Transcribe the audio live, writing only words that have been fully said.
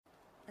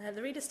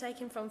The reader's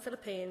taken from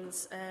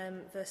Philippians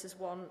verses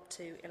 1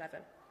 to 11.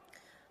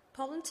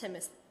 Paul and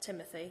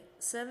Timothy,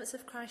 servants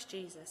of Christ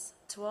Jesus,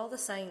 to all the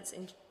saints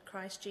in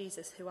Christ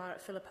Jesus who are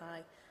at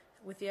Philippi,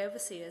 with the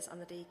overseers and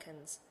the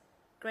deacons.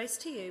 Grace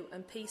to you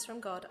and peace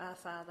from God our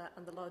Father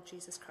and the Lord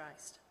Jesus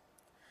Christ.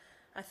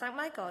 I thank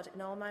my God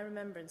in all my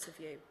remembrance of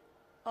you,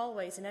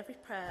 always in every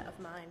prayer of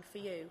mine for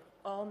you,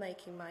 all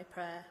making my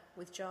prayer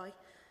with joy,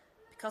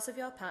 because of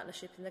your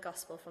partnership in the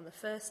gospel from the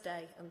first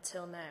day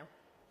until now.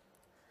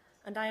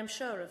 And I am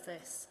sure of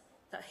this,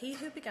 that he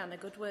who began a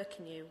good work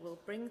in you will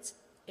bring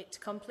it to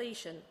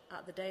completion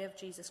at the day of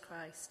Jesus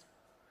Christ.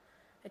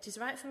 It is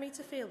right for me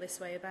to feel this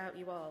way about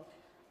you all,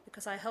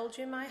 because I hold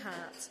you in my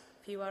heart,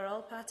 for you are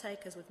all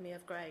partakers with me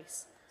of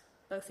grace,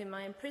 both in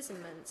my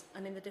imprisonment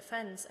and in the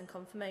defence and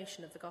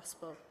confirmation of the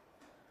gospel.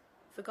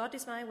 For God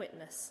is my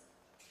witness,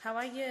 how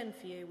I yearn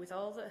for you with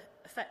all the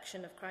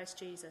affection of Christ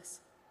Jesus.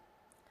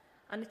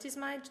 And it is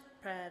my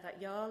prayer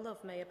that your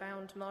love may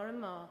abound more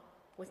and more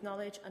with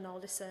knowledge and all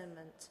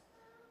discernment,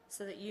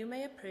 so that you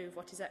may approve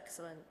what is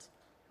excellent,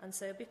 and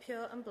so be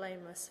pure and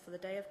blameless for the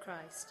day of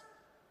Christ,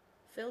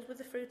 filled with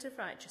the fruit of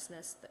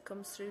righteousness that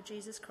comes through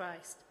Jesus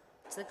Christ,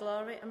 to the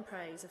glory and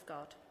praise of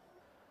God.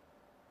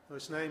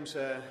 His name's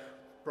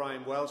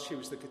Brian Welsh. He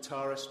was the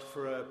guitarist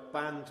for a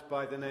band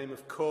by the name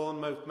of Korn.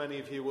 Many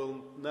of you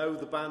will know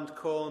the band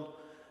Korn,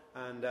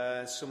 and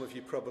some of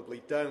you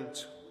probably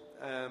don't.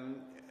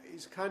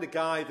 He's the kind of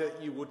guy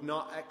that you would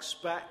not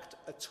expect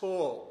at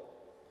all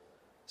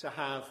to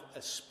have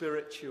a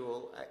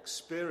spiritual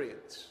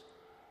experience,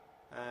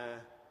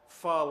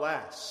 far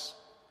less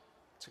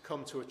to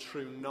come to a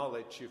true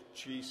knowledge of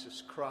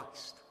Jesus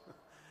Christ.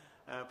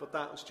 But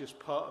that was just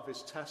part of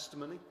his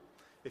testimony.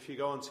 If you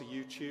go onto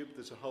YouTube,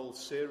 there's a whole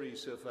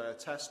series of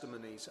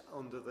testimonies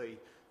under the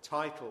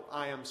title,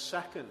 I Am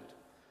Second.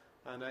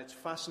 And it's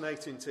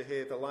fascinating to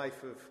hear the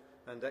life of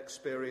and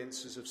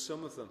experiences of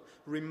some of them.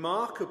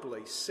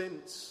 Remarkably,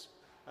 since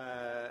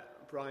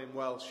Brian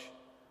Welsh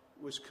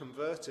was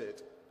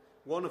converted,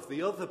 one of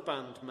the other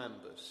band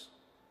members,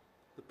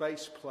 the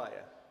bass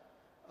player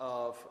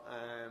of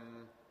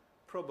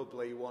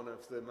probably one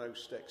of the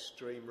most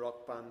extreme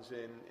rock bands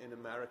in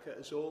America,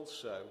 has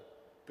also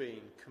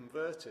been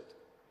converted.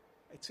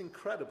 It's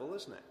incredible,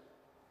 isn't it?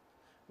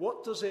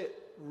 What does it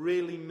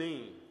really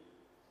mean?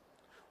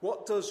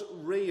 What does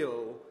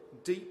real,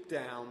 deep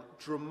down,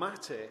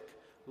 dramatic,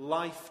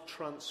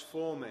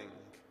 life-transforming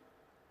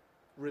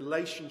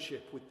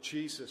relationship with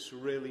Jesus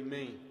really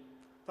mean?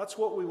 That's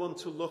what we want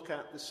to look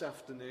at this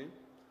afternoon.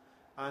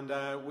 And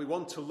we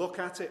want to look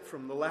at it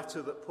from the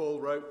letter that Paul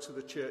wrote to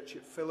the church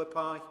at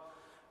Philippi.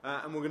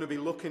 And we're going to be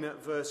looking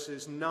at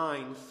verses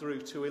 9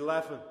 through to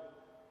 11.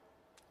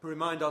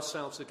 Remind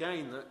ourselves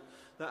again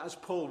that as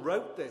Paul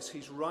wrote this,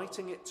 he's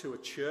writing it to a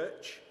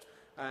church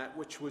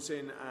which was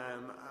in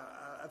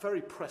a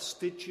very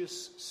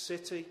prestigious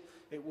city.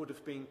 It would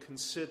have been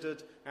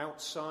considered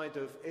outside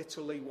of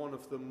Italy one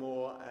of the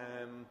more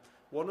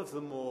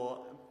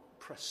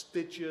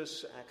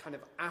prestigious, kind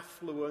of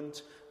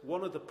affluent,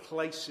 one of the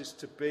places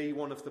to be,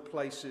 one of the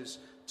places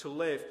to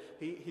live.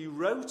 He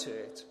wrote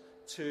it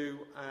to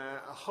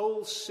a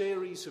whole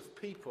series of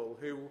people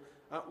who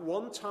at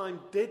one time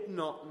did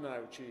not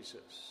know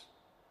Jesus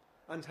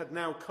and had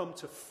now come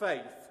to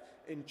faith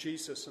in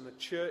Jesus, and a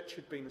church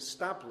had been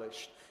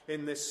established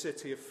in this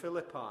city of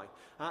Philippi.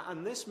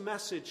 And this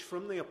message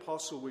from the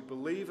apostle, we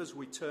believe as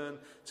we turn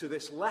to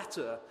this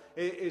letter,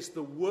 is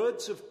the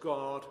words of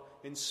God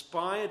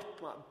inspired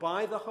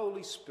by the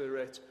Holy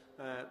Spirit,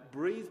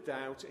 breathed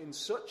out in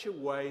such a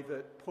way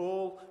that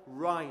Paul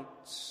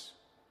writes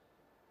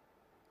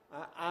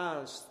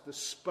as the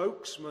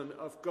spokesman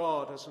of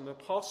God, as an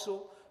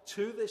apostle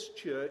to this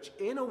church,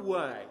 in a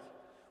way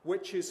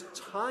which is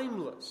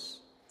timeless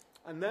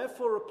and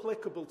therefore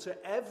applicable to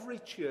every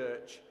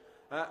church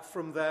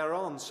from there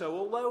on. So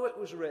although it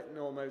was written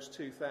almost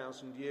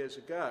 2,000 years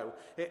ago,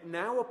 it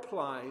now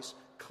applies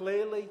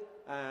clearly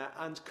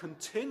and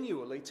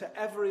continually to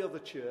every other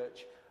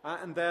church,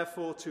 and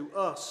therefore to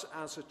us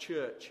as a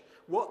church.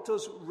 What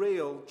does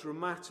real,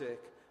 dramatic,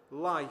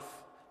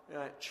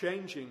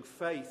 life-changing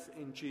faith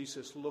in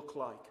Jesus look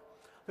like?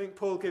 I think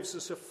Paul gives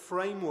us a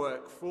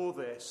framework for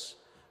this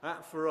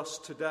for us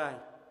today.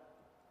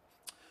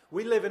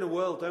 We live in a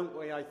world, don't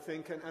we, I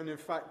think, and in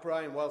fact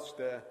Brian Welsh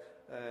there,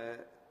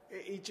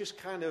 he just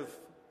kind of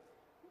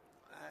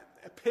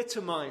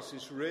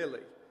epitomises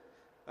really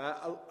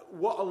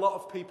what a lot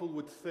of people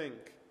would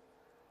think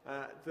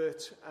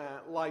that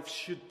life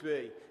should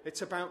be.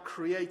 It's about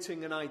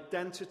creating an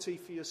identity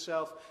for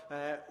yourself,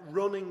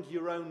 running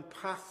your own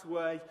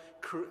pathway,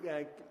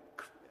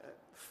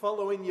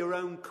 following your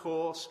own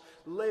course,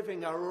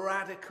 living a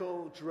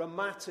radical,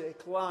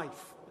 dramatic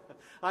life.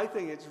 I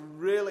think it's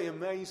really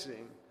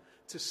amazing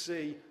to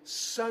see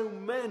so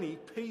many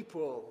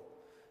people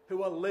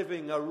who are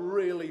living a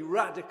really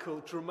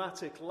radical,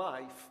 dramatic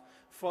life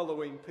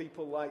following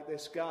people like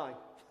this guy,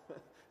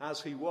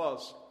 as he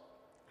was.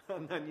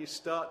 And then you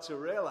start to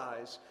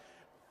realize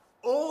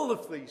all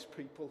of these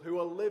people who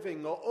are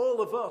living, or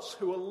all of us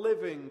who are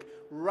living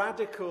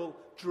radical,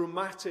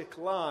 dramatic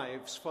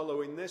lives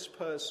following this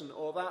person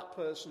or that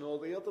person or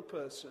the other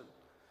person,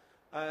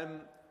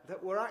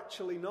 that we're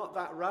actually not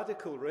that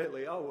radical,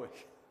 really, are we?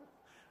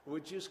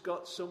 We've just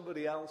got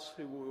somebody else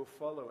who we're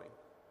following.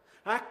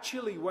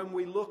 Actually, when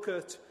we look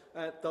at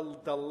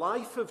the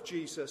life of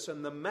Jesus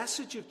and the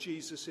message of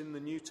Jesus in the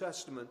New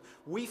Testament,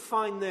 we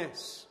find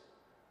this,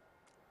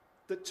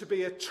 that to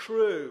be a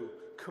true,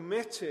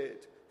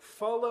 committed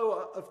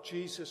follower of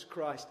Jesus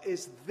Christ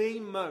is the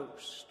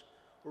most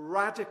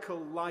radical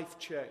life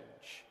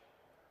change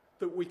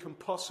that we can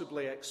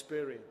possibly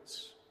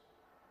experience.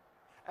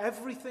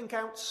 Everything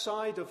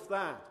outside of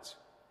that,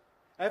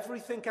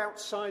 everything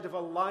outside of a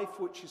life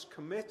which is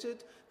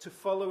committed to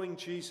following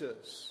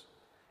Jesus,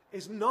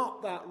 is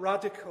not that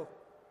radical.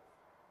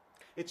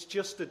 It's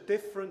just a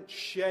different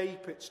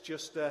shape, it's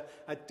just a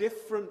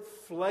different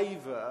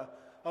flavour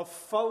of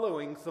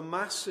following the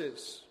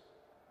masses.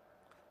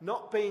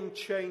 Not being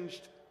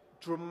changed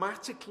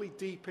dramatically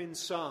deep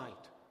inside.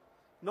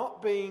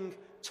 Not being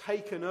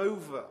taken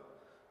over.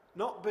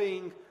 Not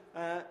being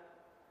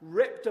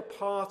ripped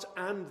apart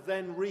and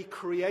then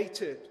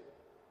recreated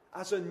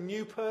as a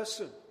new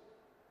person.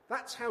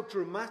 That's how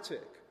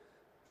dramatic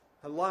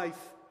a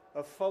life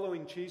of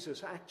following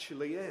Jesus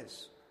actually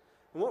is.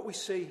 And what we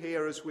see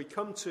here as we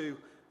come to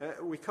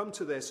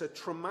this, a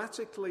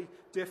dramatically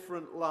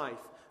different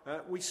life,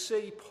 we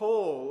see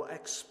Paul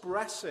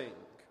expressing,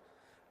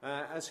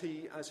 as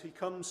he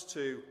comes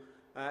to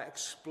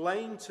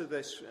explain to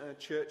this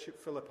church at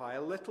Philippi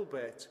a little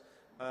bit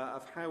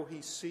of how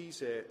he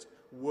sees it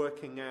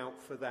working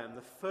out for them.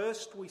 The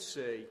first we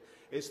see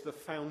is the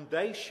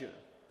foundation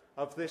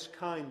of this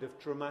kind of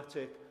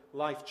dramatic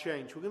life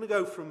change. We're going to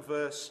go from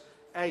verse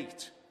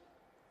 8.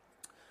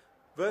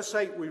 Verse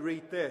 8 we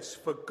read this: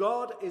 "For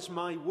God is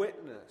my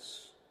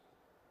witness,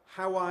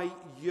 how I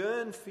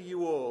yearn for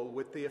you all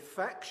with the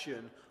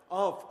affection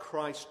of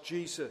Christ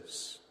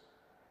Jesus."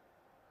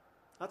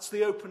 That's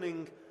the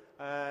opening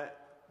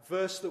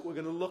verse that we're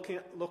going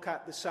to look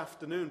at this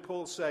afternoon.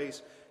 Paul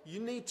says, you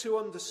need to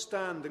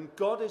understand, and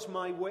God is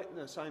my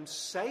witness, I'm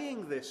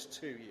saying this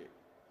to you.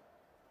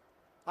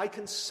 I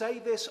can say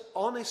this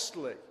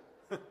honestly.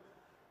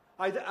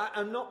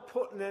 I'm not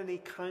putting any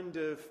kind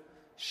of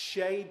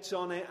shades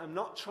on it. I'm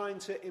not trying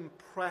to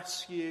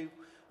impress you.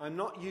 I'm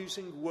not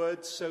using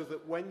words so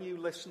that when you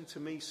listen to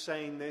me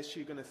saying this,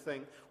 you're going to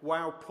think,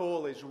 wow,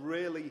 Paul is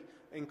really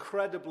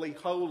incredibly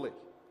holy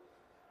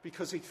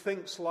because he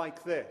thinks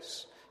like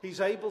this.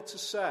 He's able to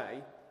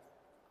say,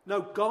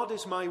 no, God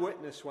is my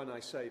witness when I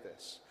say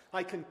this.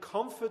 I can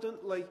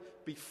confidently,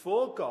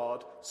 before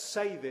God,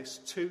 say this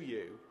to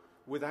you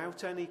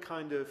without any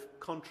kind of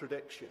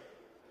contradiction.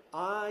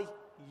 I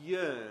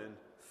yearn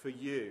for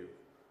you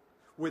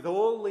with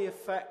all the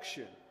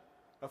affection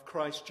of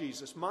Christ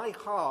Jesus. My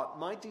heart,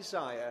 my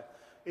desire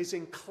is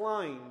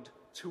inclined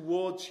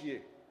towards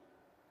you.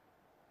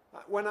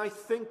 When I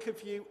think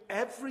of you,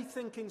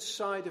 everything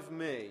inside of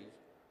me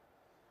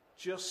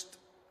just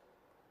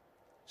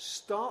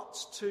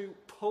starts to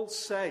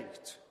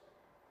pulsate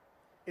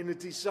in a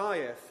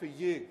desire for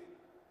you.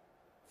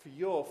 For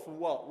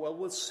what? Well,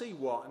 we'll see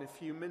what in a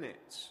few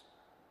minutes.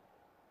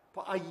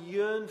 But I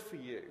yearn for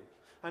you.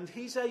 And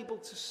he's able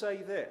to say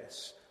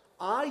this: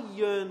 I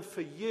yearn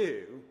for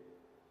you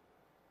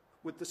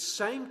with the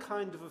same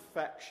kind of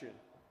affection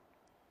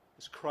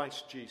as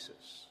Christ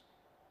Jesus.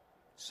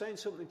 He's saying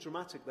something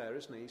dramatic there,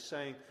 isn't he? He's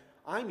saying,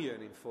 I'm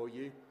yearning for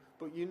you,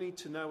 but you need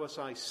to know as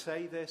I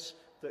say this,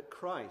 that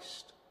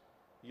Christ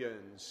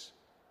yearns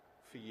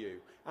for you.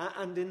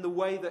 And in the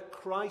way that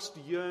Christ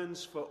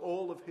yearns for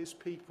all of his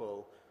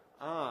people,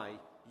 I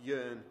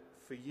yearn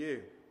for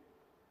you.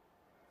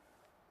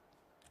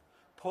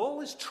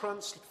 Paul is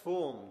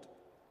transformed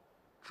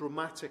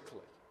dramatically.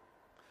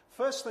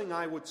 First thing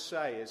I would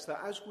say is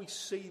that as we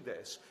see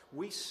this,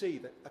 we see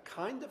that a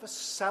kind of a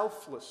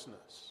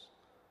selflessness,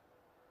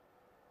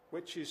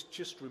 which is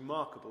just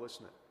remarkable,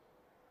 isn't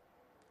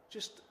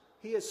it?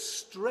 He is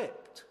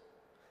stripped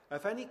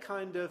of any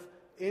kind of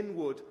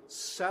inward,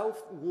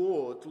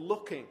 self-ward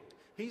looking.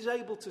 He's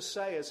able to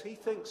say, as he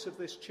thinks of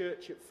this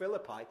church at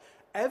Philippi,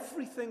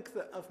 everything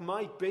that of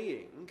my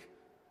being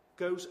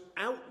goes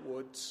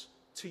outwards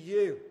to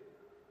you.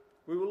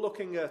 We were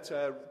looking at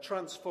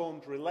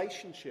transformed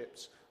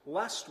relationships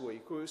last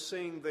week. We were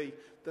seeing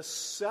the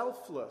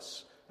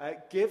selfless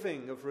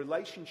giving of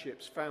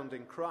relationships found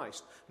in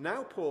Christ.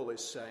 Now Paul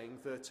is saying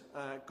that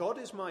God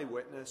is my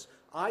witness.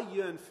 I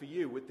yearn for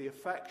you with the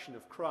affection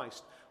of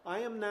Christ. I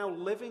am now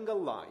living a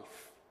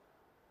life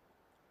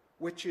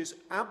which is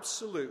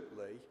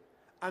absolutely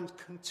and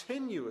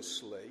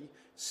continuously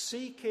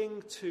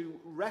seeking to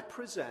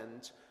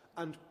represent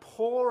and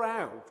pour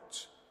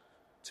out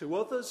to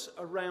others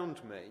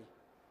around me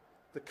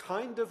the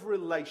kind of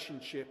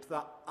relationship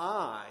that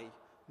I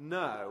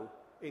know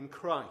in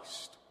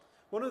Christ.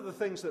 One of the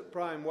things that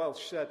Brian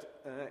Welsh said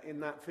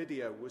in that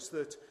video was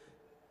that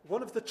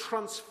one of the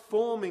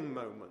transforming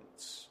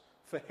moments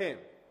for him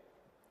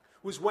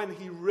was when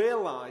he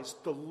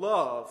realized the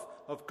love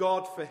of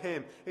God for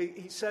him.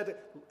 He said,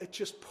 it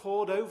just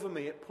poured over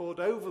me, it poured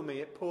over me,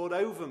 it poured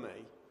over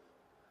me.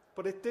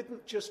 But it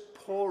didn't just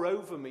pour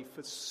over me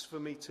for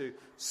me to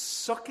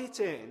suck it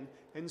in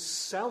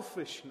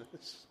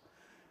selfishness.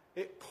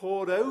 It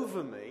poured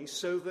over me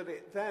so that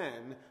it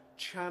then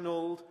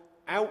channeled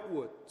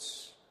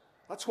outwards.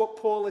 That's what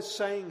Paul is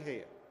saying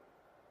here.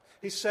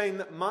 He's saying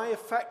that my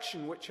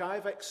affection, which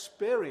I've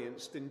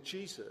experienced in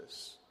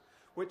Jesus,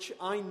 which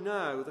I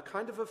know, the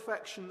kind of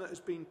affection that has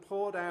been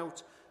poured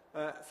out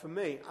for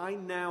me, I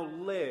now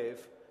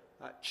live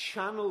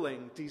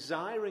channeling,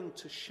 desiring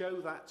to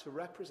show that, to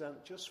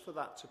represent, just for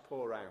that to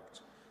pour out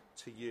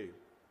to you.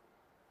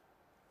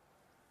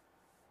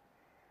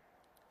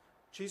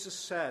 Jesus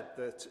said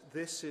that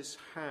this is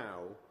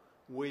how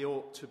we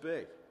ought to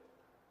be.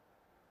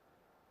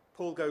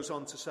 Paul goes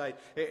on to say,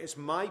 it is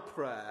my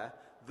prayer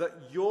that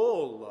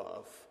your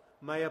love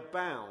may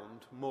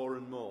abound more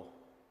and more.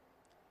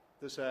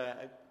 There's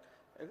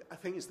I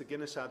think it's the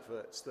Guinness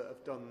adverts that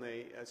have done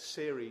a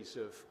series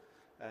of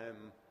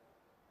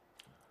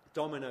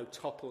domino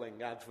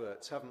toppling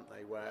adverts, haven't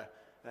they, where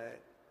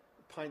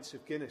pints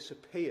of Guinness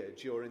appear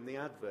during the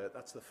advert.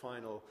 That's the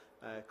final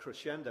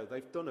crescendo.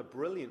 They've done a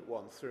brilliant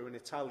one through an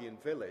Italian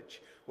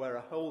village where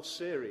a whole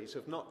series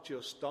of not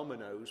just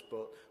dominoes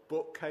but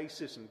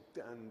bookcases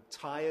and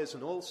tyres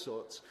and all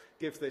sorts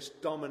give this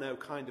domino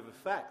kind of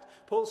effect.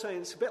 Paul's saying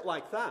it's a bit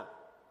like that.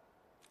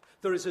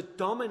 There is a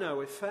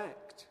domino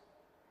effect.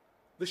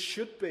 There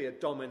should be a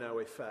domino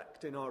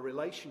effect in our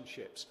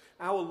relationships.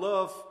 Our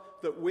love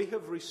that we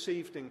have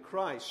received in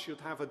Christ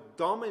should have a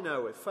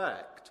domino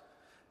effect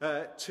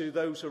to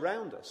those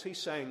around us. He's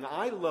saying,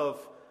 I love,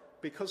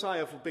 because I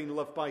have been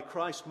loved by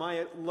Christ,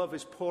 my love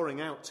is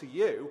pouring out to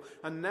you,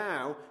 and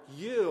now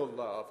your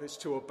love is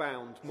to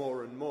abound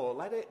more and more.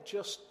 Let it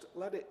just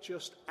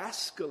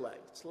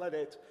escalate. Let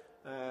it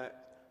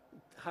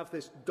have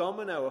this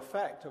domino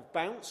effect of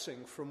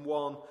bouncing from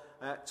one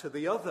to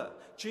the other.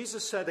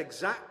 Jesus said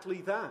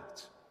exactly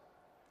that,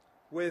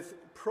 with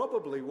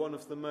probably one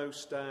of the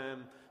most,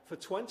 for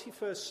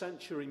 21st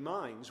century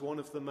minds, one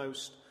of the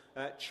most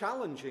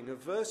challenging of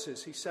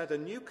verses. He said, a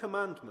new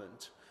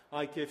commandment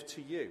I give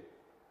to you,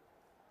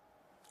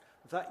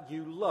 that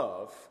you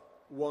love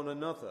one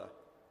another.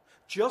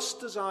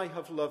 Just as I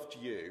have loved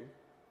you,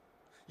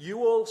 you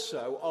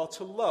also are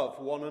to love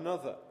one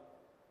another.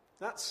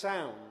 That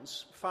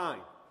sounds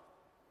fine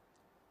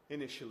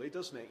initially,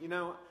 doesn't it? You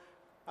know,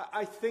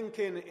 I think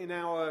in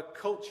our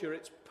culture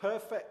it's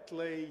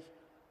perfectly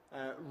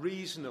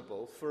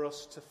reasonable for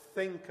us to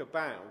think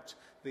about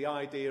the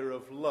idea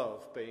of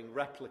love being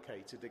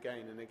replicated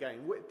again and again.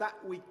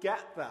 We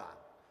get that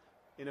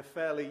in a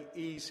fairly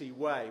easy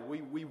way.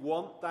 We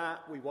want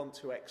that. We want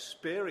to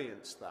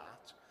experience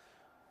that.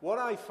 What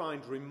I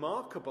find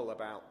remarkable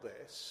about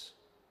this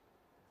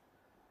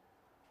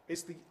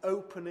is the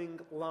opening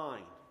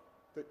line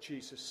that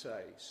Jesus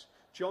says.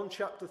 John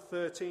chapter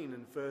 13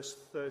 and verse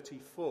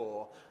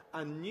 34,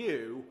 a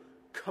new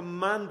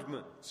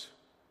commandment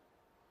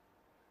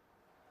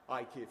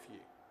I give you,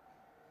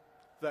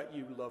 that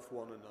you love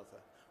one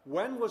another.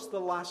 When was the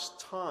last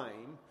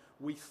time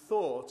we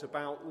thought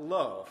about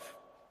love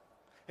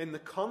in the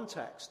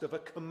context of a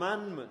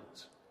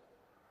commandment?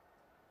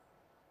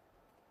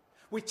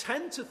 We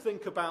tend to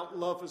think about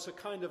love as a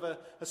kind of a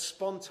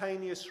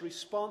spontaneous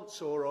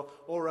response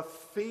or a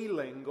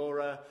feeling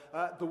or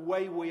the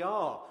way we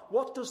are.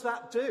 What does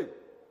that do?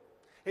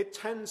 It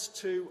tends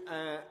to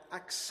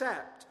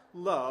accept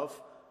love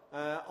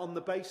on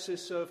the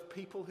basis of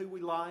people who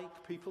we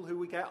like, people who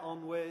we get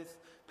on with,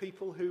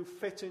 people who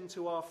fit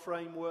into our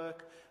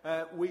framework.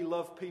 We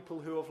love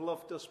people who have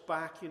loved us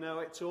back. You know,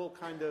 it's all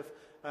kind of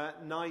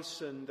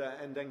nice and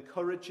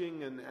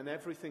encouraging and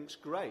everything's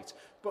great.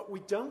 But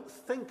we don't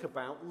think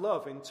about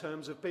love in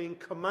terms of being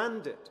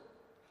commanded.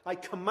 I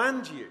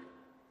command you,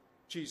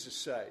 Jesus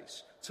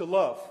says, to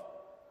love.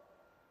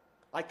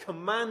 I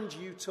command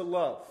you to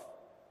love.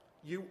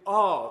 You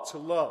are to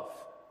love.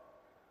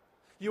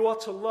 You are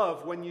to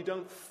love when you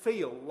don't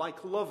feel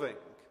like loving.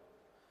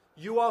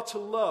 You are to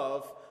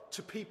love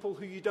to people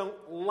who you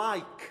don't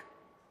like.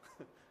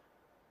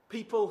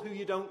 People who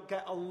you don't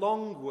get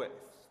along with.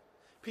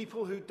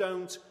 People who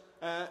don't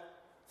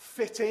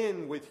fit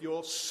in with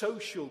your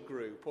social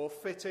group or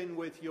fit in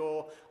with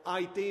your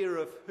idea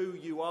of who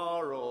you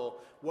are or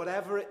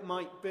whatever it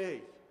might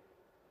be.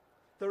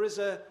 There is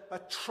a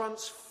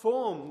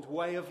transformed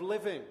way of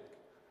living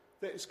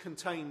that is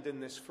contained in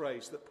this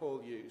phrase that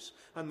Paul used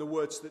and the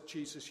words that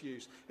Jesus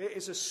used. It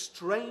is a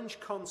strange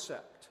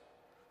concept.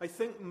 I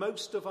think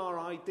most of our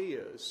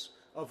ideas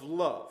of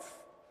love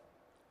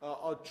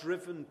are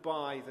driven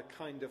by the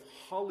kind of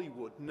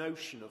Hollywood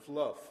notion of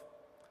love.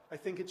 I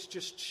think it's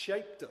just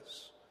shaped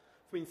us.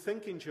 I've been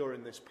thinking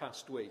during this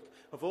past week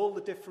of all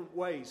the different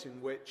ways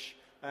in which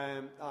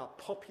our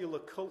popular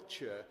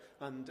culture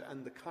and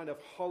the kind of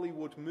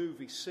Hollywood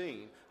movie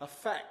scene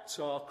affects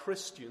our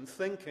Christian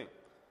thinking.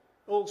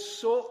 all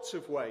sorts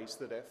of ways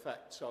that it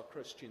affects our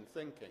Christian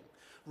thinking.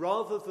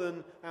 Rather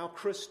than our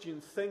Christian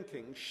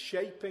thinking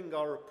shaping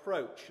our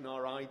approach and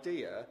our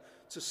idea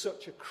to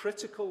such a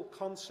critical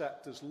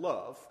concept as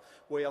love,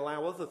 we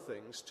allow other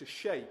things to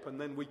shape,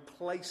 and then we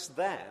place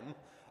them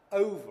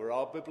over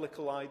our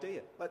biblical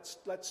idea.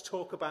 Let's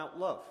talk about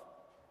love.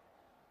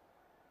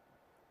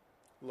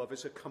 Love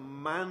is a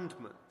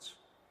commandment.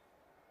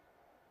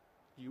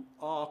 You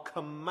are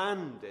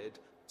commanded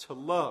to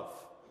love.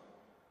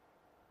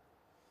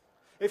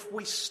 If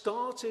we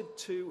started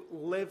to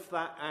live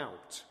that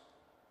out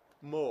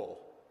more,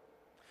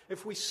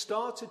 if we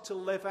started to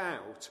live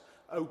out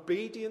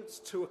obedience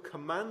to a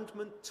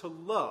commandment to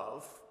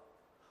love,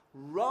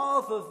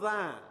 rather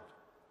than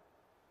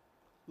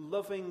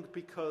loving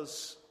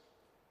because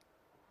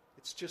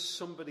it's just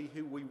somebody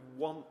who we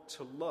want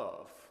to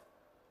love,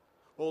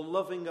 or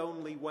loving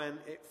only when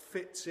it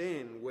fits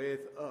in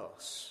with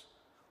us,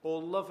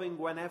 or loving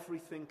when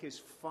everything is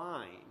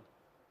fine,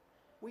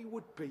 we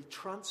would be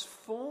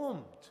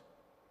transformed.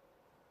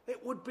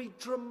 It would be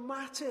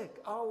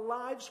dramatic. Our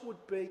lives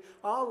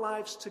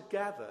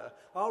together,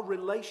 our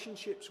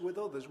relationships with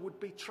others would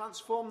be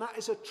transformed. That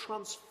is a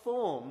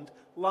transformed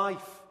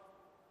life.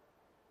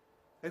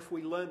 If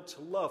we learn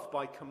to love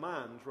by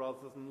command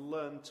rather than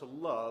learn to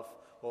love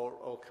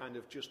or kind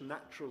of just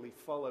naturally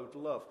followed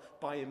love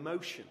by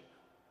emotion.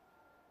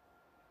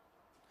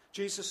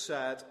 Jesus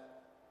said,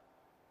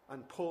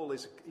 and Paul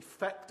is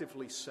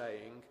effectively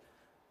saying,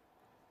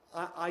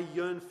 I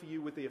yearn for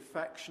you with the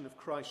affection of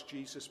Christ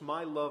Jesus.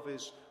 My love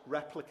is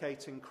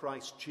replicating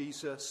Christ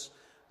Jesus.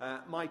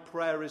 My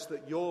prayer is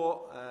that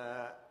your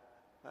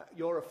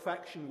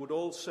affection would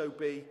also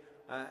be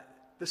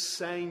the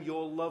same.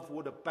 Your love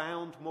would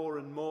abound more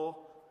and more.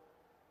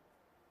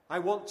 I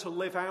want to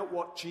live out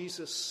what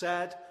Jesus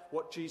said,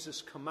 what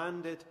Jesus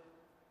commanded.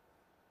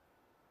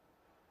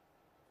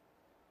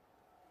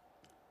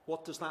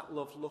 What does that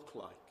love look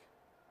like?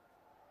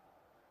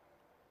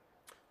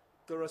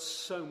 There are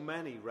so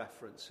many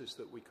references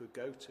that we could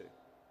go to.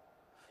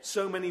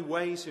 So many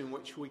ways in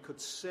which we could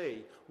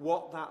see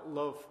what that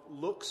love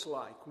looks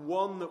like.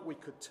 One that we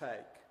could take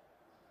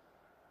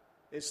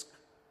is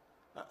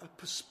a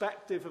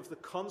perspective of the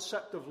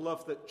concept of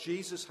love that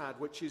Jesus had,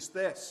 which is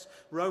this.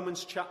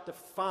 Romans chapter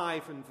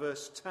 5 and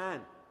verse 10.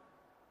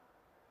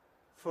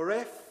 For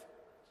if,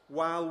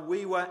 while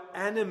we were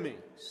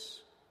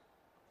enemies,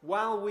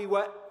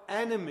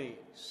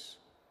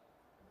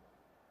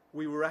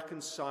 we were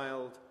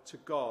reconciled to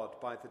God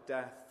by the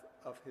death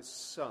of his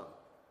Son.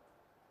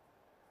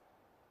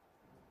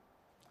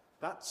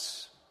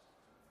 That's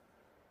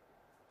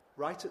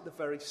right at the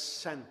very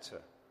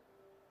centre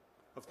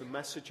of the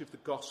message of the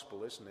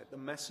gospel, isn't it? The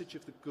message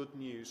of the good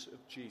news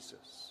of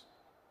Jesus.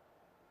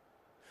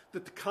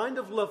 That the kind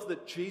of love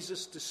that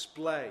Jesus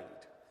displayed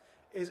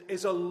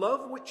is a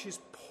love which is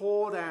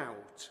poured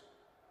out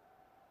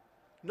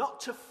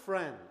not to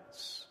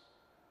friends,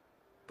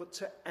 but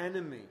to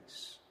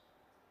enemies.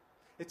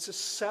 It's a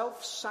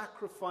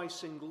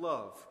self-sacrificing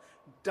love,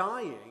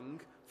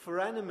 dying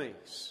for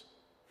enemies.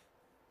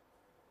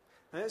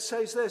 And it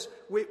says this,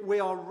 we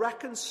are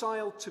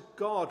reconciled to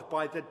God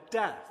by the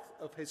death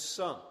of his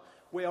Son.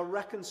 We are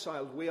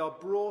reconciled, we are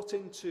brought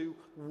into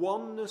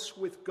oneness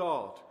with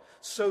God,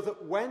 so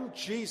that when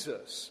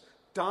Jesus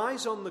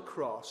dies on the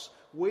cross,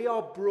 we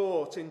are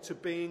brought into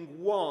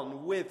being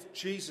one with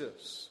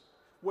Jesus.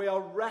 We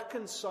are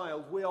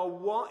reconciled, we are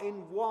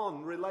in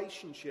one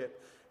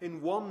relationship,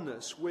 in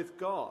oneness with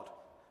God.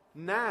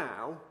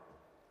 Now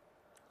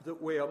that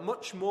we are,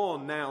 much more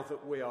now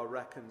that we are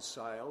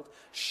reconciled,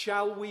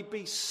 shall we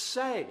be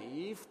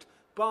saved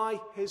by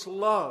his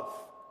love.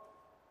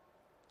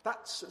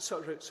 That's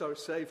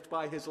saved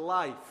by his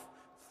life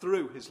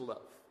through his love.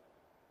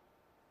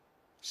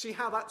 See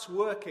how that's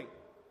working?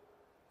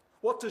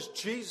 What does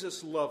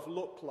Jesus' love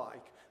look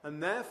like?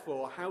 And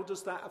therefore, how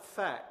does that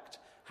affect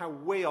how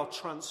we are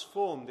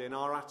transformed in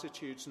our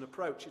attitudes and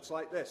approach? It's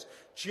like this.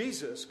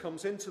 Jesus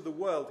comes into the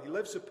world. He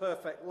lives a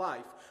perfect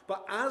life.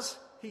 But as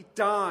he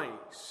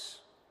dies,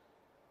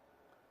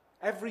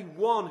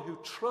 everyone who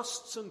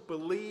trusts and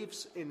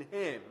believes in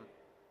him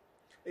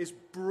is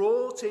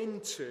brought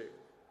into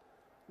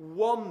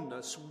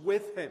oneness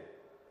with him.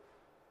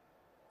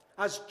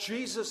 As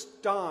Jesus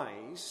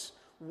dies,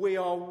 we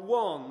are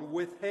one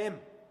with him.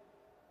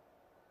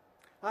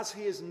 As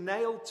he is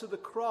nailed to the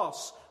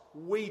cross,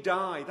 we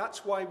die.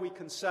 That's why we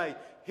can say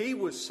he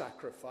was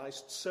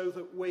sacrificed so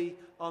that we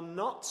are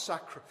not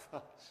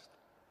sacrificed.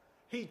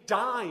 He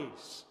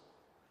dies,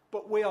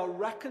 but we are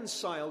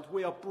reconciled.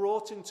 We are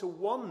brought into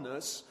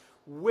oneness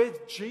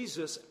with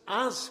Jesus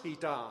as he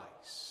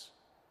dies.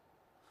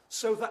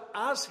 So that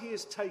as he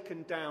is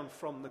taken down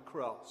from the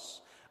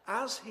cross,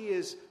 as he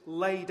is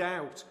laid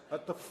out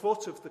at the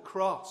foot of the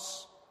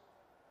cross,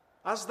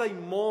 as they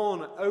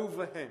mourn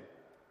over him,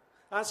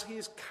 as he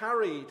is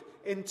carried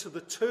into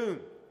the tomb,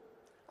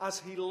 as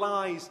he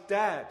lies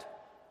dead,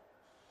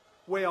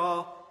 we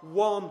are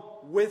one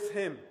with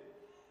him,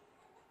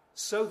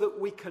 so that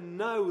we can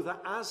know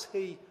that as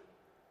he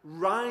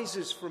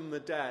rises from the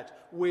dead,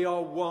 we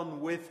are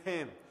one with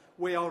him.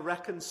 We are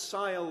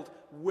reconciled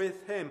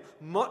with him.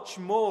 Much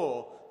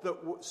more,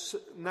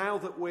 now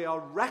that we are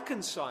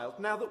reconciled,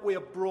 now that we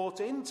are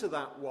brought into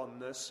that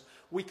oneness,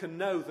 we can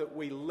know that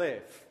we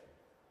live.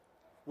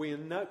 We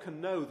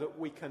can know that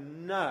we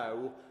can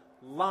know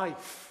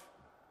life.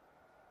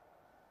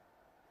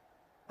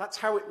 That's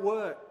how it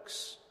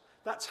works.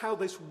 That's how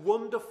this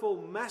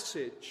wonderful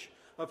message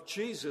of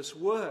Jesus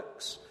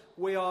works.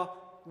 We are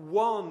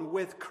one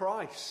with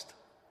Christ.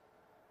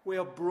 We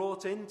are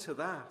brought into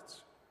that.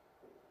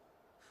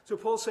 So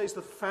Paul says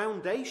the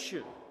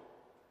foundation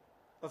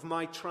of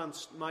my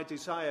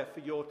desire for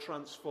your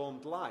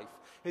transformed life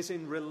is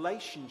in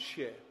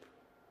relationship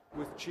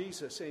with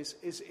Jesus,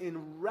 is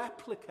in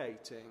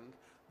replicating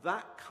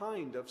that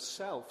kind of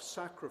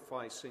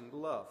self-sacrificing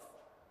love.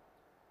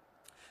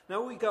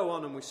 Now we go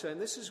on and we say,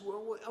 and this is,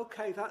 well,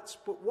 okay,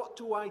 but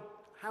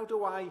how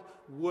do I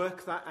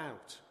work that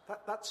out?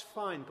 That's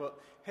fine, but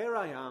here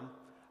I am,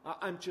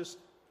 I'm just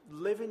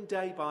living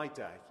day by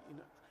day.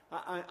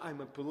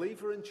 I'm a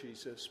believer in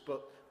Jesus,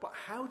 but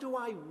how do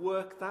I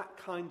work that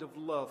kind of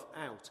love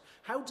out?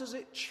 How does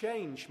it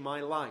change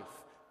my life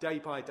day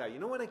by day?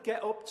 When I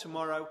get up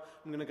tomorrow,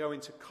 I'm going to go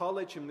into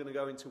college, I'm going to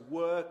go into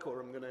work, or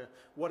I'm going to,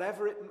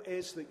 whatever it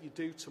is that you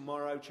do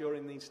tomorrow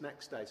during these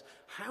next days.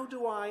 How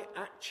do I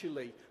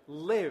actually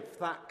live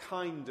that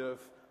kind of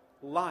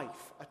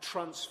life, a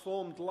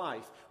transformed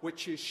life,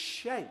 which is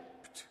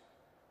shaped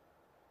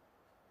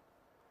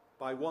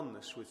by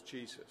oneness with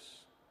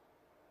Jesus?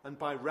 And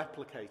by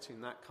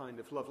replicating that kind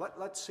of love.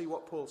 Let's see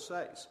what Paul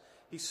says.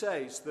 He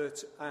says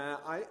that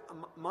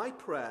my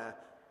prayer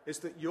is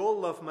that your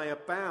love may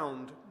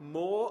abound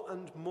more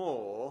and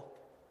more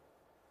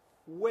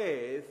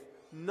with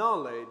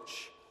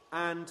knowledge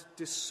and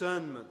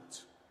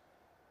discernment.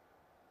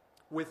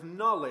 With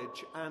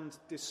knowledge and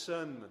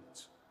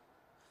discernment.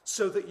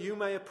 So that you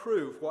may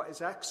approve what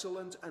is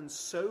excellent and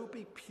so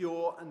be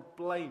pure and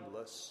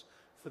blameless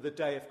for the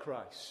day of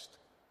Christ.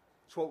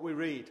 That's what we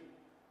read.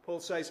 Paul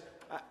says,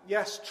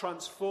 yes,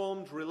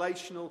 transformed,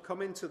 relational,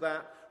 come into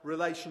that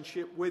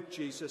relationship with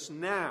Jesus.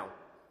 Now,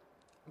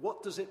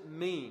 what does it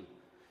mean?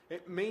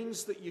 It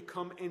means that you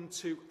come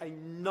into a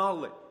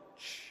knowledge.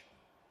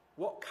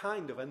 What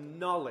kind of a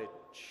knowledge?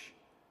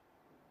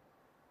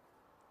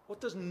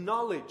 What does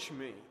knowledge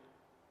mean?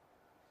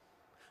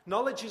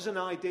 Knowledge is an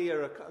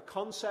idea, a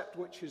concept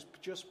which has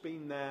just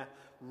been there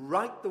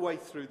right the way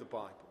through the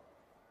Bible.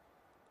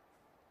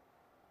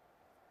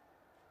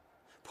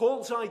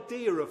 Paul's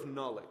idea of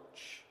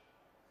knowledge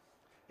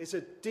is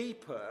a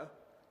deeper,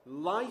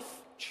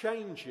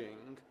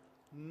 life-changing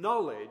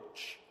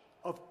knowledge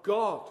of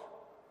God.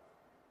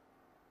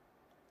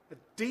 A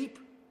deep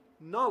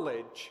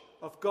knowledge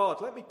of God.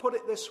 Let me put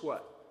it this way.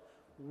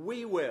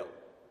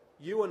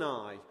 You and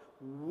I,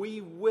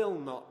 we will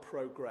not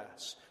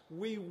progress.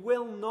 We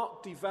will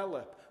not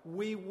develop.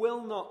 We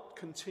will not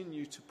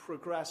continue to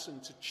progress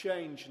and to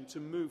change and to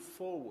move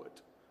forward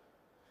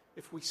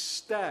if we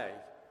stay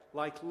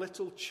like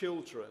little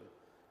children,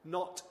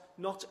 not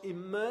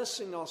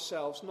immersing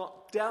ourselves,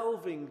 not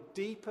delving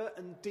deeper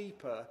and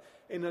deeper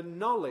in a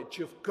knowledge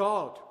of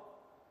God.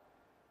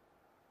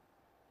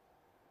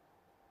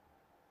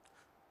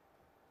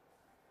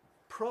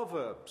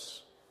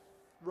 Proverbs,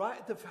 right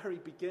at the very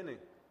beginning,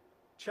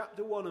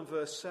 chapter 1 and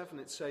verse 7,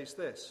 it says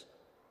this: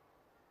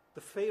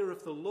 the fear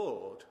of the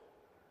Lord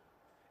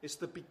is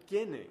the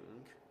beginning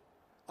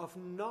of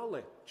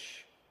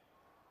knowledge.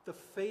 The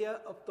fear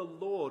of the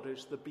Lord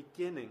is the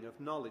beginning of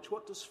knowledge.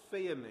 What does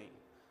fear mean?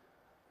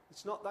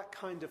 It's not that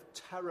kind of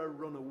terror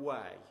run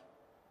away.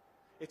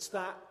 It's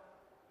that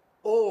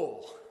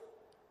awe.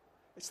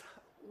 It's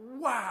that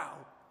wow.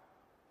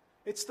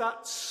 It's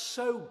that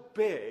so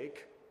big,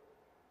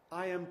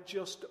 I am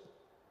just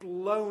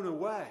blown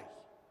away.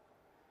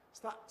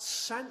 It's that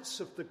sense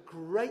of the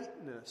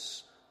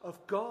greatness of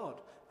God.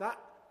 That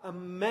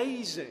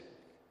amazing,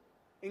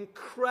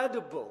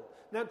 incredible.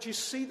 Now, do you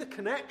see the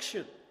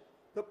connection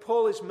that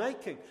Paul is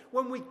making?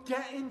 When we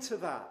get into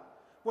that,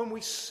 when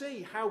we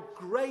see how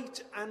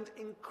great and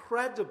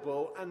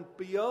incredible and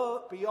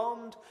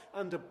beyond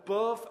and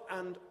above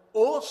and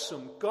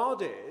awesome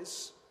God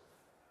is,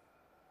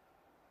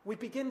 we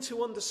begin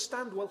to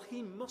understand, well,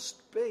 he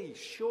must be,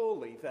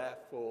 surely,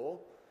 therefore,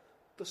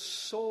 the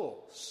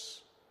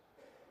source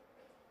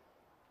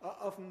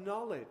of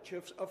knowledge,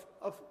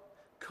 of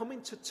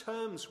coming to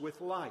terms with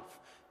life.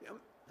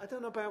 I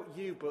don't know about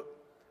you,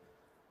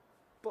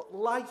 but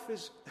life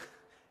is,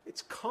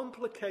 it's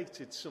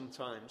complicated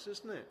sometimes,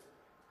 isn't it?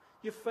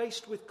 You're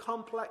faced with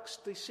complex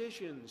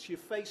decisions. You're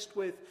faced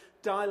with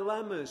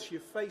dilemmas.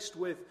 You're faced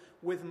with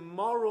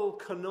moral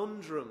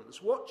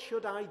conundrums. What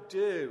should I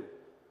do?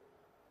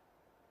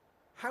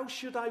 How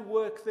should I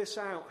work this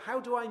out? How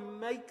do I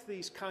make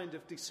these kind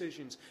of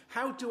decisions?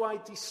 How do I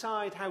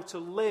decide how to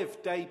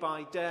live day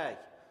by day?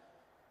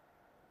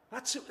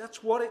 That's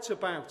what it's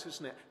about,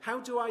 isn't it? How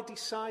do I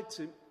decide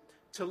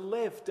to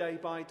live day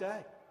by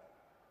day?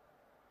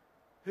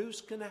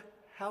 Who's going to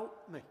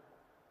help me?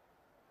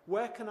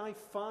 Where can I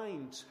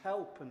find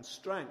help and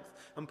strength?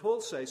 And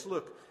Paul says,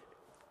 look,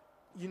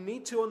 you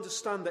need to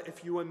understand that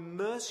if you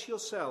immerse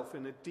yourself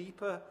in a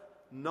deeper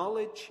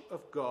knowledge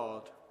of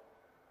God,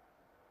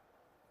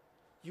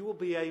 you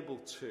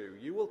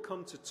will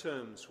come to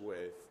terms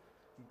with,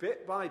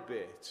 bit by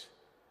bit,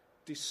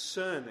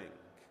 discerning,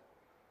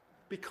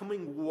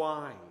 becoming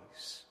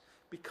wise,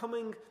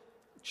 becoming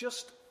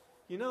just,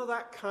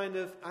 that kind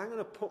of, I'm going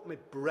to put my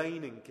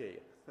brain in gear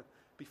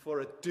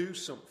before I do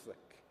something.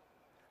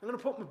 I'm going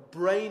to put my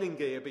brain in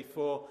gear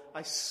before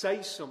I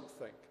say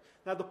something.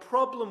 Now, the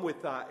problem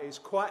with that is,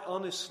 quite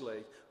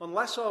honestly,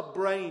 unless our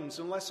brains,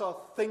 unless our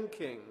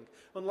thinking,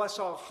 unless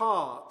our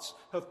hearts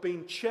have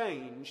been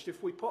changed,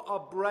 if we put our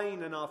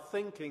brain and our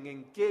thinking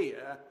in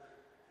gear,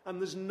 and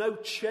there's no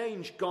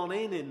change gone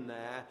in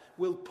there,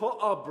 we'll put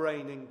our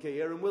brain in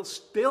gear and we'll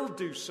still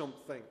do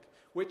something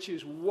which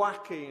is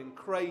wacky and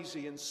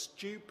crazy and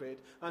stupid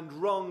and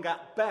wrong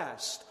at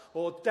best,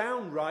 or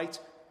downright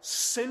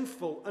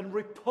sinful and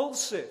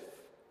repulsive.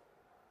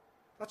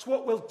 That's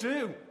what we'll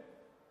do,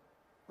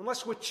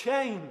 unless we're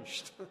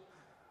changed.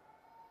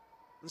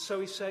 And so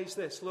he says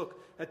this,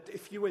 look,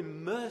 if you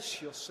immerse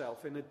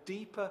yourself in a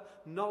deeper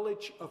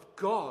knowledge of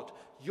God,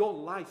 your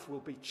life will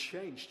be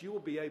changed. You will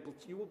be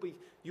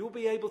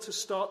able to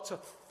start to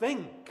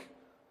think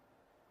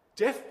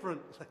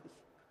differently.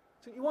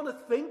 Don't you want to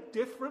think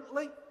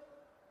differently?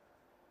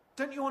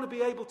 Don't you want to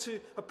be able to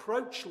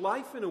approach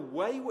life in a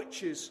way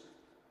which is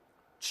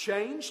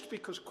changed?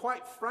 Because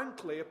quite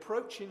frankly,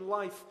 approaching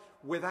life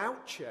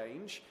without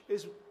change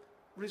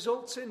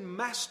results in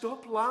messed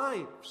up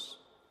lives.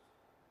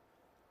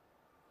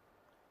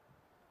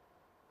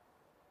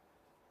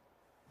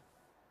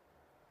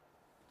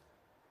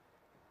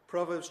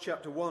 Proverbs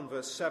chapter 1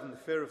 verse 7, the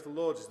fear of the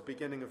Lord is the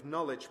beginning of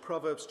knowledge.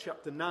 Proverbs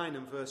chapter 9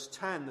 and verse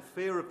 10, the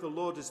fear of the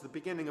Lord is the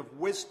beginning of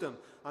wisdom,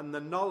 and the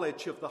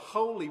knowledge of the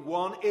Holy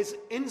One is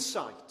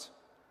insight.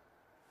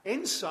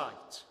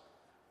 Insight.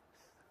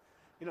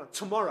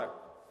 Tomorrow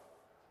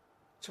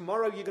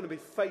you're going to be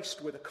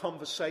faced with a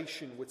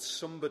conversation with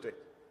somebody.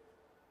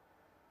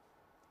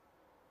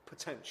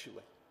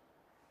 Potentially.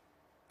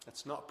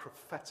 That's not a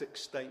prophetic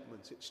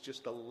statement, it's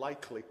just a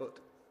likelihood.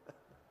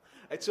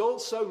 It's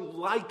also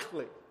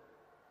likely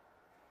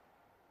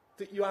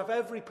that you have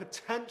every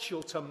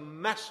potential to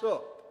mess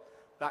up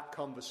that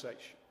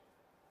conversation.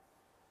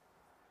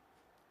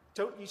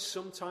 Don't you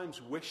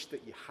sometimes wish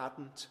that you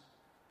hadn't?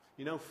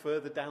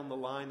 Further down the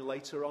line,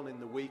 later on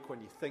in the week, when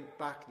you think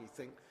back and you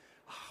think,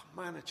 oh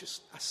man,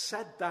 I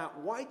said that.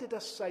 Why did I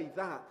say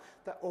that?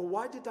 Or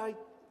why did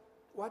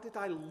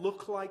I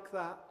look like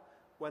that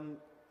when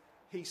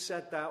he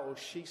said that or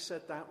she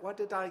said that? Why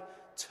did I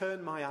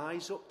turn my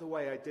eyes up the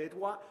way I did?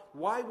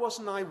 Why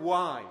wasn't I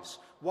wise?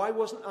 Why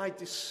wasn't I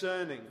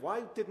discerning?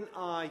 Why didn't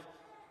I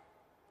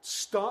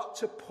start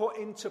to put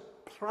into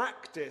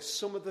practice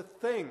some of the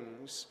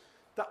things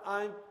that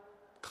I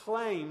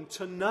claim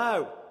to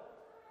know?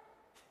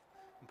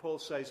 And Paul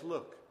says,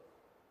 look,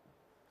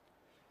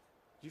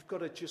 you've got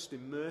to just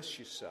immerse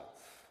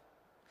yourself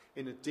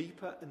in a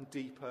deeper and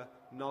deeper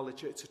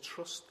knowledge. It's a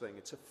trust thing,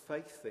 it's a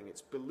faith thing,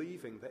 it's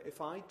believing that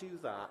if I do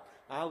that,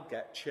 I'll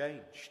get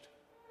changed.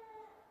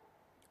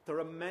 There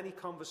are many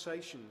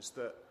conversations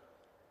that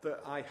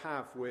I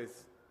have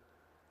with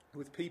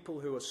people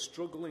who are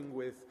struggling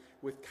with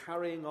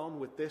carrying on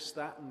with this,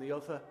 that, and the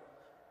other.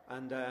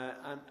 And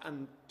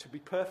to be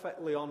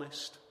perfectly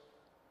honest,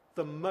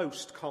 the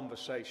most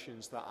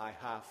conversations that I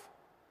have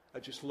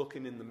are just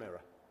looking in the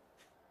mirror.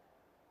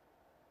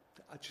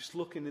 Just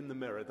looking in the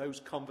mirror,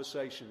 those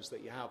conversations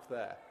that you have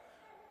there.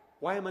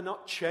 Why am I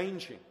not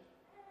changing?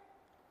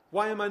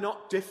 Why am I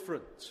not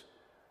different?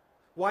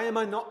 Why am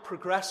I not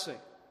progressing?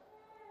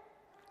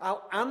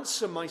 I'll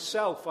answer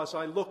myself as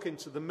I look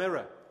into the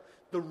mirror.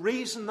 The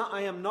reason that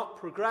I am not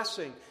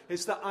progressing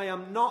is that I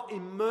am not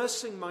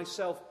immersing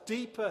myself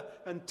deeper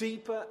and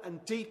deeper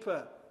and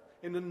deeper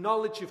in the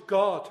knowledge of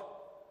God.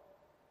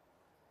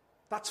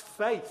 That's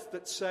faith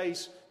that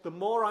says, the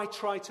more I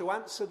try to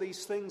answer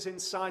these things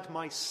inside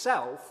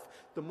myself,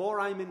 the more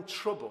I'm in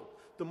trouble.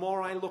 The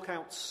more I look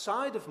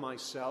outside of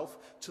myself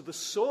to the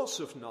source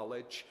of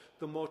knowledge,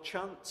 the more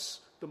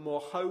chance, the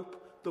more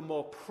hope, the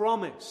more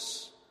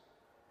promise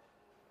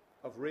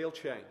of real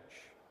change,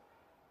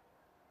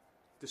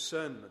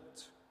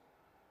 discernment.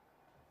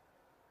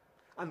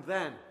 And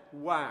then,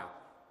 wow,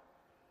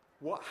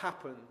 what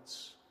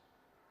happens?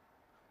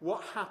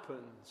 What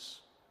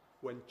happens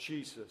when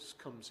Jesus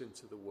comes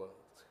into the world?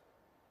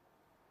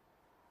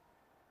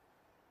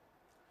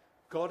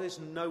 God is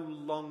no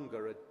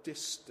longer a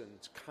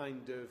distant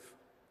kind of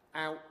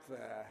out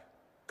there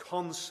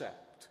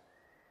concept.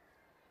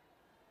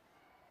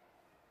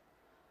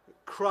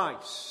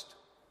 Christ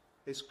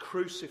is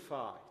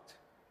crucified.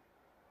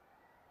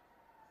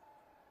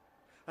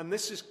 And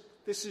this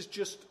is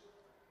just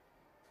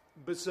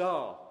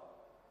bizarre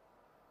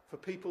for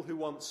people who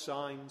want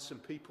signs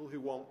and people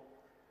who want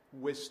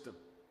wisdom.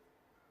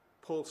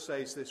 Paul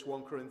says this,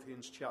 1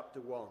 Corinthians chapter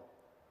 1,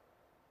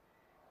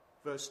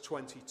 verse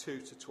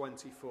 22 to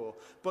 24.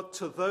 But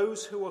to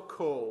those who are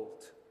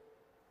called,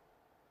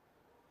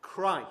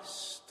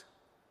 Christ,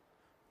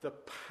 the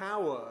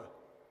power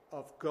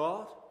of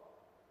God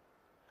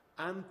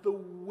and the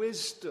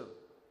wisdom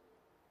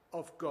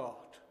of God.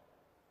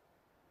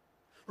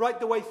 Right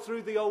the way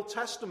through the Old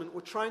Testament, we're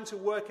trying to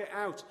work it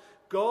out.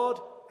 God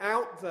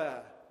out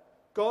there,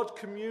 God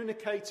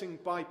communicating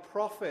by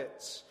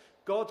prophets,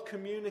 God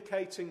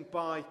communicating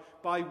by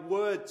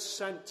words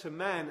sent to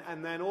men,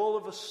 and then all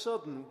of a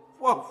sudden,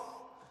 whoa,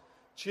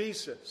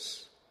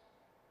 Jesus,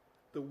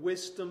 the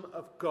wisdom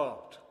of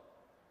God,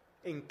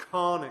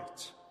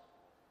 incarnate,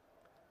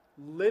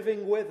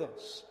 living with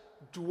us,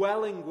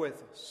 dwelling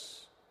with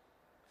us.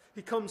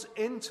 He comes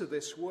into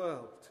this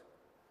world,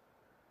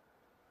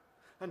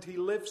 and he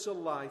lives a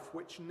life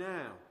which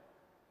now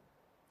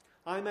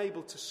I'm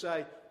able to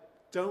say,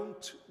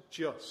 don't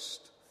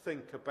just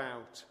think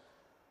about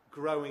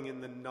growing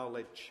in the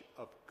knowledge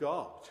of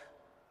God.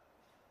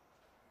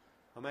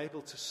 I'm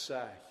able to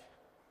say,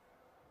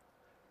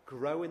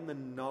 grow in the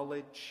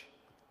knowledge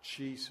of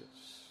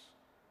Jesus.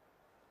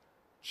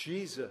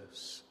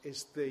 Jesus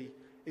is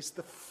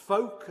the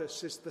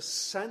focus, is the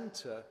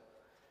center,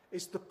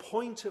 is the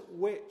point at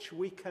which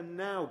we can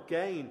now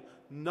gain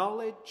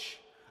knowledge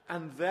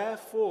and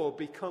therefore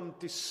become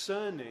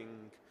discerning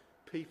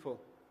people,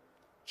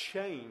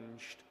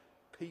 changed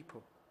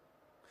people.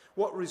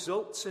 What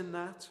results in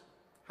that?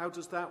 How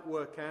does that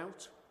work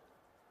out?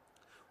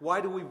 Why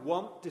do we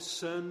want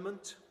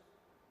discernment?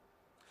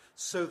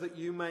 So that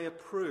you may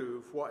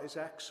approve what is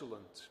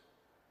excellent.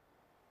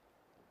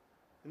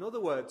 In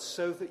other words,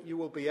 so that you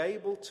will be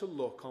able to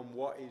look on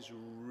what is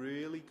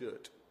really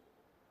good.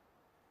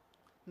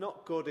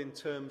 Not good in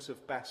terms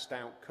of best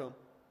outcome.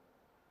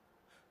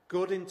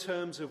 Good in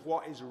terms of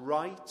what is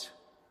right,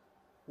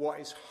 what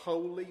is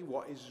holy,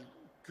 what is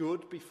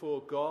good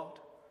before God.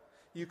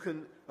 You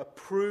can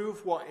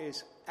approve what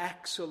is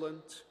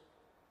excellent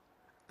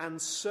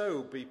and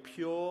so be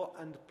pure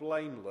and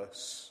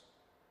blameless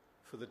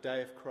for the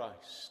day of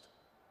Christ.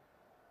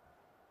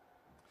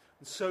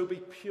 And so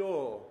be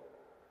pure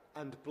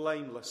and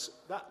blameless.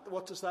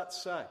 What does that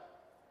say?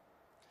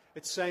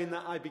 It's saying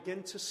that I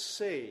begin to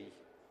see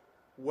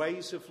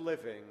ways of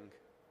living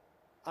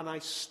and I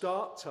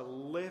start to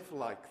live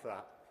like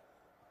that.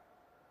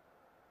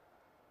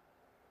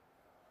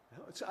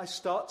 I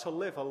start to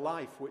live a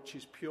life which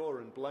is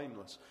pure and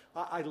blameless.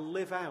 I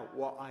live out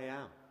what I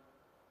am.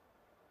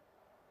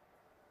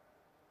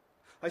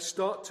 I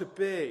start to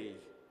be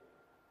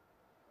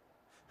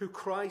who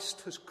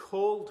Christ has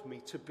called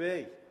me to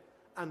be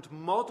and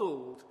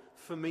modelled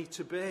for me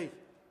to be.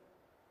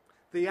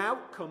 The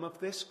outcome of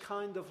this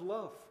kind of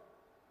love,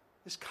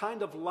 this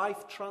kind of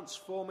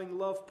life-transforming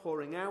love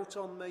pouring out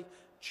on me,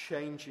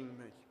 changing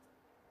me.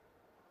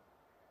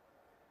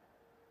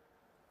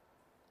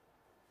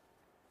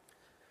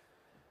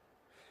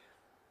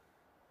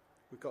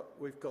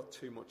 We've got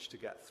too much to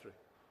get through.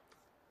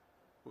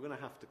 We're going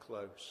to have to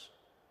close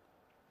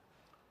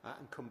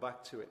and come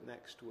back to it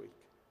next week.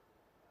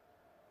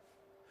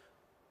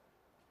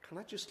 Can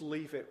I just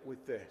leave it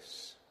with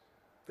this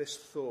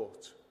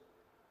thought?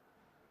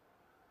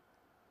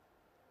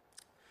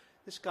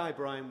 This guy,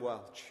 Brian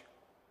Welch,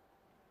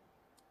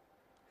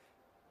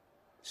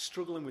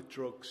 struggling with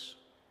drugs.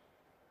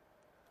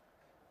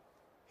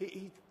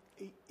 He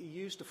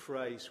used a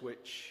phrase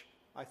which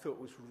I thought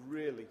was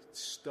really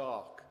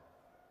stark.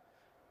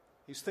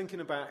 He was thinking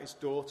about his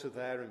daughter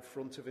there in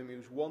front of him. He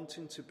was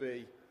wanting to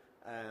be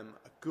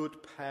a good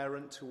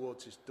parent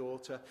towards his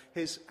daughter.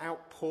 His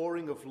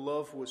outpouring of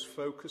love was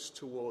focused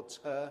towards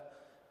her.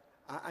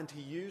 And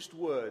he used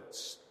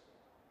words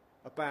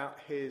about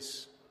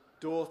his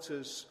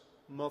daughter's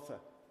mother.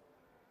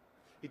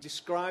 He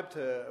described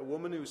her, a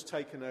woman who was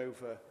taken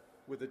over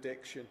with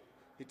addiction.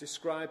 He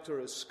described her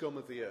as scum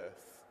of the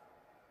earth.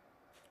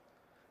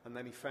 And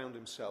then he found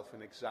himself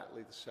in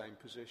exactly the same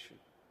position.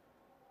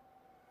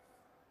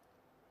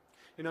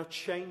 You know,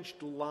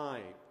 changed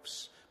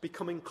lives,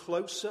 becoming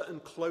closer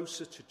and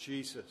closer to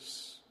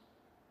Jesus.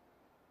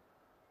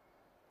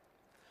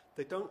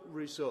 They don't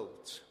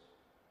result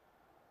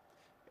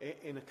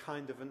in a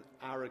kind of an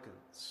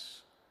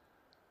arrogance,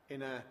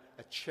 in a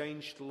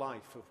changed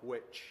life of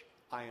which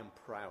I am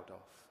proud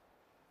of.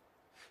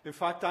 In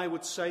fact, I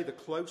would say the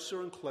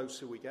closer and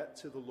closer we get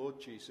to the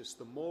Lord Jesus,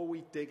 the more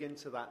we dig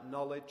into that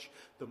knowledge,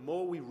 the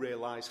more we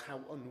realize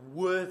how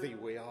unworthy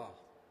we are.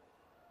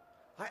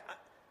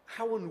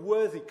 How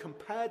unworthy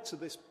compared to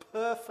this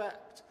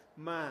perfect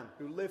man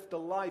who lived a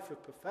life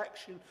of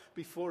perfection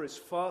before his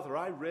Father.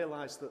 I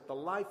realize that the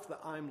life that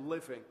I'm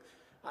living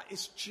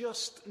is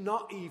just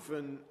not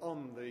even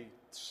on the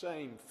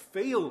same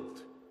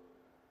field.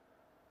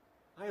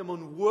 I am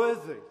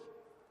unworthy.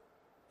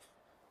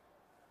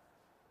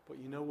 But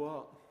you know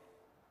what?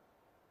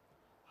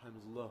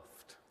 I'm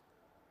loved.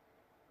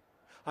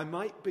 I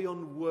might be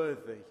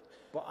unworthy,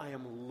 but I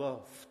am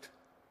loved.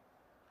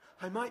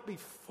 I might be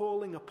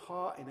falling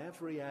apart in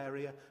every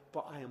area,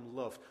 but I am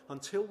loved.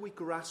 Until we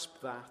grasp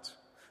that,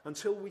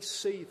 until we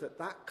see that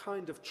that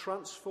kind of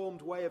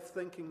transformed way of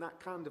thinking, that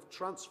kind of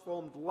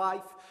transformed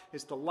life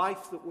is the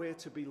life that we're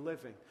to be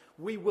living,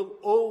 we will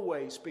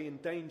always be in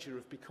danger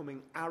of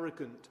becoming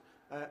arrogant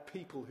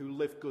people who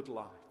live good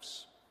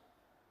lives.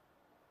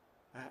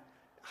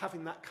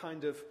 Having that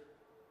kind of,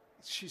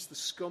 she's the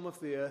scum of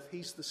the earth,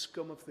 he's the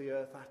scum of the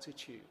earth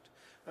attitude.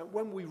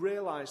 When we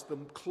realize the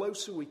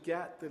closer we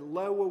get, the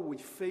lower we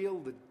feel,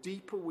 the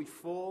deeper we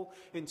fall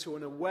into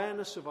an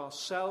awareness of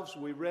ourselves,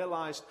 we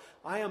realize,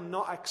 I am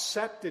not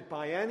accepted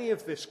by any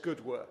of this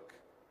good work.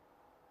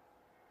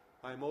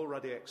 I am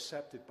already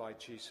accepted by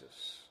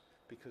Jesus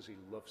because he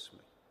loves me.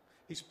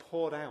 He's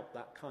poured out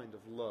that kind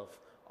of love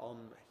on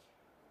me.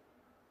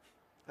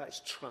 That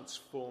is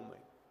transforming.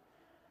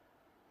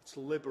 It's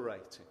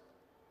liberating.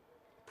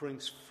 It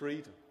brings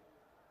freedom.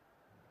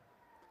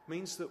 It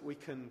means that we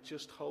can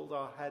just hold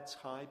our heads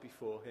high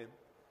before him,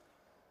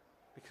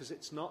 because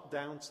it's not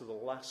down to the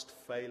last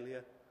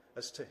failure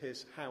as to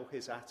how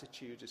his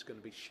attitude is going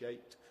to be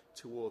shaped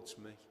towards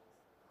me.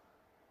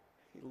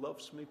 He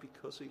loves me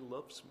because he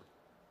loves me.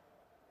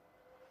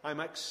 I'm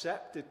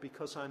accepted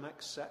because I'm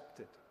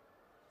accepted.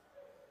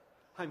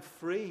 I'm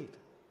freed.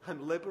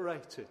 I'm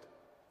liberated.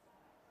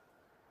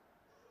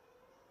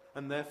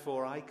 And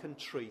therefore I can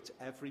treat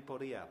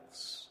everybody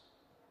else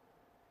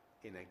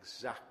in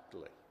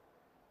exactly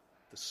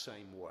the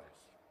same way.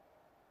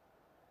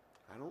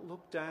 I don't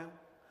look down.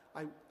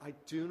 I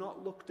do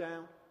not look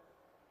down.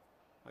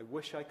 I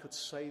wish I could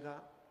say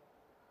that.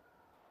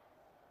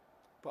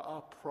 But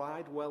our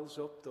pride wells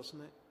up, doesn't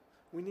it?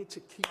 We need to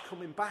keep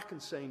coming back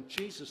and saying,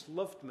 Jesus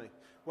loved me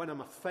when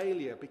I'm a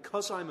failure,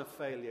 because I'm a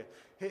failure.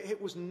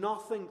 It was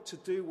nothing to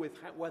do with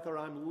whether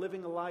I'm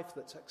living a life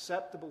that's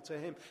acceptable to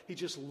him. He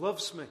just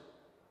loves me.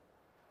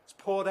 It's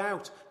poured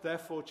out.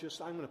 Therefore,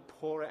 I'm going to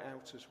pour it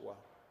out as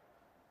well.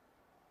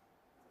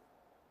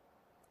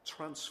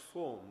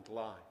 Transformed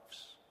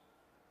lives.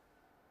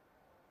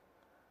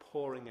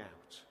 Pouring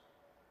out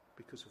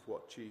because of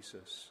what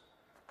Jesus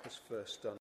has first done.